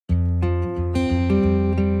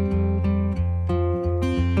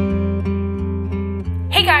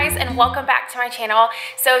and welcome back to my channel.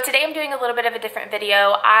 So today I'm doing a little bit of a different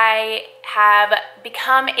video. I have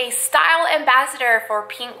become a style ambassador for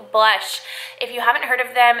PinkBlush. If you haven't heard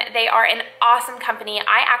of them, they are an awesome company.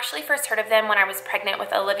 I actually first heard of them when I was pregnant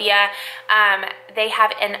with Olivia. They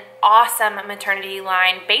have an awesome maternity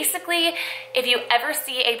line. Basically, if you ever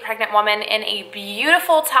see a pregnant woman in a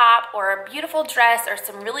beautiful top or a beautiful dress or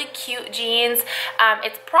some really cute jeans,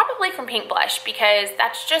 it's probably from PinkBlush, because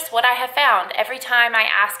that's just what I have found. Every time I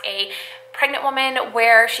ask a pregnant woman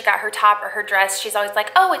where she got her top or her dress, she's always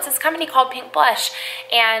like, oh, it's this company called PinkBlush.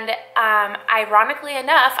 And ironically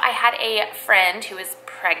enough, I had a friend who is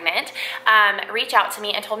pregnant reach out to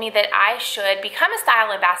me and told me that I should become a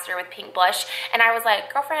style ambassador with PinkBlush. And I was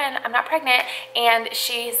like, girlfriend, I'm not pregnant. And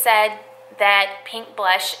she said that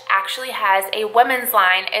PinkBlush actually has a women's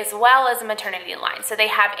line as well as a maternity line. So they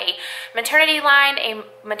have a maternity line, a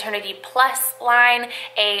maternity plus line,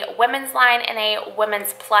 a women's line, and a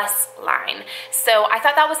women's plus line. So I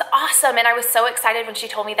thought that was awesome, and I was so excited when she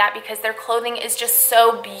told me that, because their clothing is just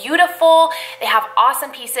so beautiful. They have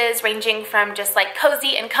awesome pieces ranging from just like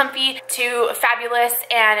cozy and comfy to fabulous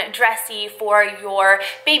and dressy for your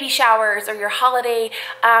baby showers or your holiday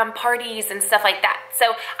parties and stuff like that.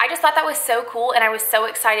 So I just thought that was so cool, and I was so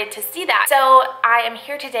excited to see that. So I am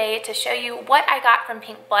here today to show you what I got from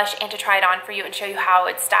PinkBlush and to try it on for you and show you how I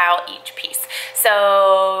would style each piece.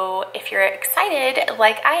 So if you're excited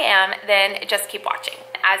like I am, then just keep watching.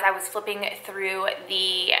 As I was flipping through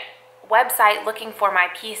the website looking for my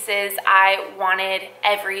pieces, I wanted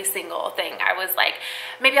every single thing. I was like,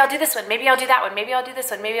 maybe I'll do this one, maybe I'll do that one, maybe I'll do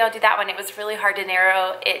this one, maybe I'll do that one. It was really hard to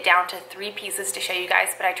narrow it down to 3 pieces to show you guys,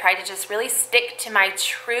 but I tried to just really stick to my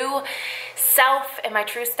true self and my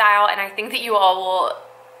true style, and I think that you all will,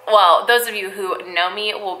 well, those of you who know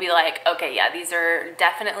me will be like, okay, yeah, these are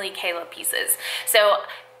definitely Kayla pieces. So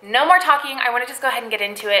no more talking, I want to just go ahead and get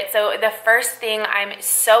into it. So the first thing I'm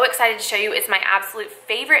so excited to show you is my absolute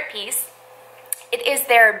favorite piece. It is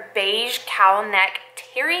their beige cowl neck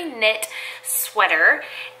terry knit sweater,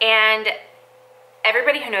 and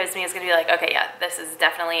everybody who knows me is going to be like, okay, yeah, this is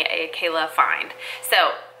definitely a Kayla find.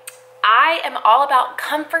 So I am all about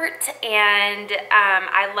comfort, and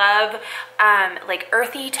I love like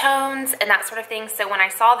earthy tones and that sort of thing. So when I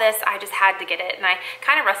saw this, I just had to get it, and I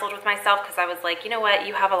kind of wrestled with myself because I was like, you know what,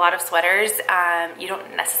 you have a lot of sweaters, you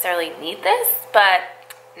don't necessarily need this, but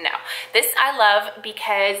no, this I love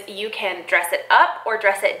because you can dress it up or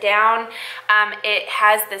dress it down. It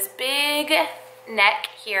has this big neck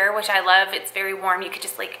here, which I love. It's very warm. You could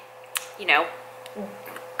just, like, you know,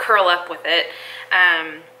 curl up with it.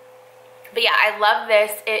 But yeah, I love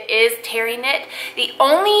this. It is terry knit. The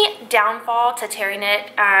only downfall to terry knit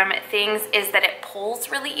things is that it pulls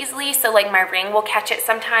really easily. So like my ring will catch it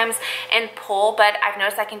sometimes and pull, but I've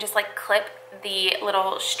noticed I can just like clip the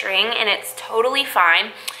little string and it's totally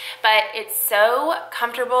fine. But it's so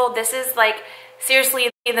comfortable. This is like seriously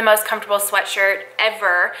the most comfortable sweatshirt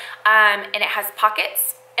ever. And it has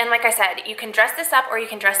pockets. And like I said, you can dress this up or you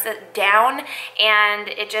can dress it down, and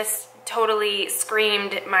it just totally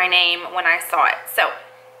screamed my name when I saw it. So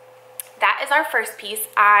that is our first piece.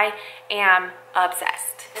 I am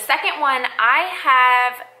obsessed. The second one, I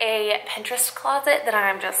have a Pinterest closet that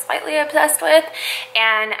I'm just slightly obsessed with,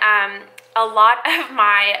 and a lot of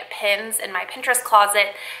my pins in my Pinterest closet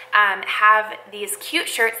have these cute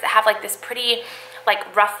shirts that have like this pretty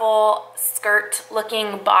like ruffle skirt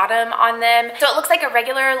looking bottom on them. So it looks like a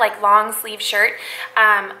regular like long sleeve shirt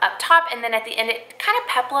up top, and then at the end it kind of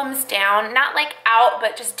peplums down, not like out,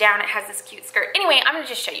 but just down. It has this cute skirt. Anyway, I'm gonna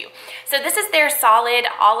just show you. So this is their solid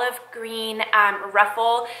olive green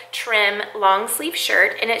ruffle trim long sleeve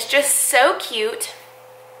shirt, and it's just so cute.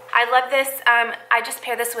 I love this. I just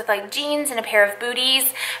pair this with like jeans and a pair of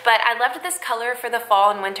booties, but I loved this color for the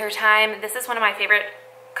fall and winter time. This is one of my favorite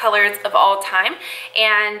colors of all time,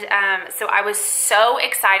 and so I was so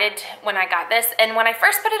excited when I got this. And when I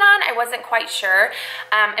first put it on, I wasn't quite sure,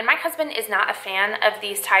 and my husband is not a fan of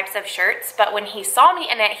these types of shirts, but when he saw me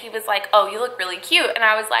in it, he was like, oh, you look really cute, and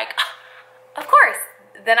I was like, oh, of course,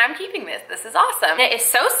 then I'm keeping this. This is awesome. It is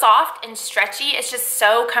so soft and stretchy. It's just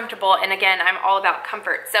so comfortable. And again, I'm all about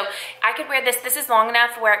comfort. So I could wear this. This is long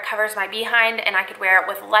enough where it covers my behind, and I could wear it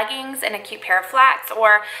with leggings and a cute pair of flats,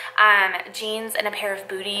 or jeans and a pair of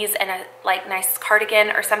booties and a like nice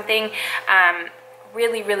cardigan or something.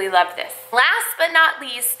 Really, really love this. Last but not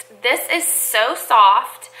least, this is so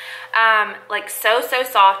soft. Like so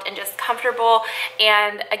soft and just comfortable.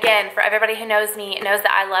 And again, for everybody who knows me, knows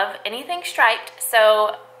that I love anything striped.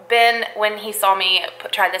 So Ben, when he saw me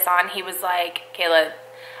try this on, he was like, Kayla,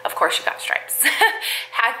 of course you got stripes.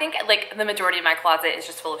 I think like the majority of my closet is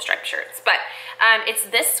just full of striped shirts, but it's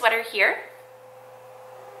this sweater here.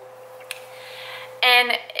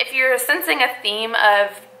 And if you're sensing a theme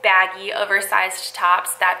of baggy, oversized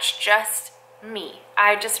tops, that's just me.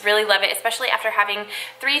 I just really love it, especially after having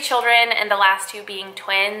 3 children and the last 2 being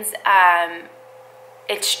twins.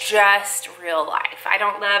 It's just real life. I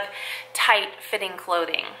don't love tight fitting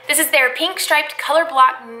clothing. This is their pink striped color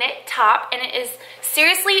block knit top, and it is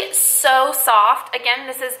seriously so soft. Again,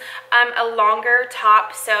 this is a longer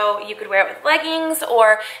top, so you could wear it with leggings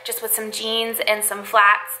or just with some jeans and some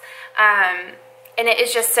flats. And it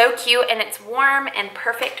is just so cute, and it's warm and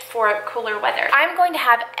perfect for cooler weather. I'm going to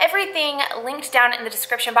have everything linked down in the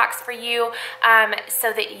description box for you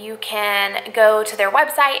so that you can go to their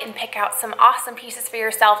website and pick out some awesome pieces for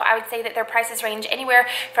yourself. I would say that their prices range anywhere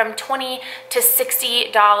from $20 to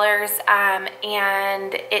 $60,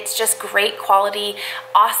 and it's just great quality,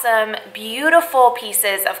 awesome, beautiful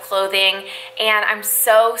pieces of clothing, and I'm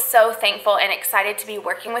so thankful and excited to be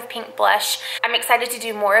working with PinkBlush. I'm excited to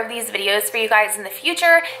do more of these videos for you guys in the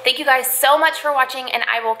future. Thank you guys so much for watching, and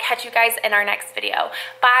I will catch you guys in our next video.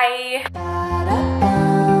 Bye!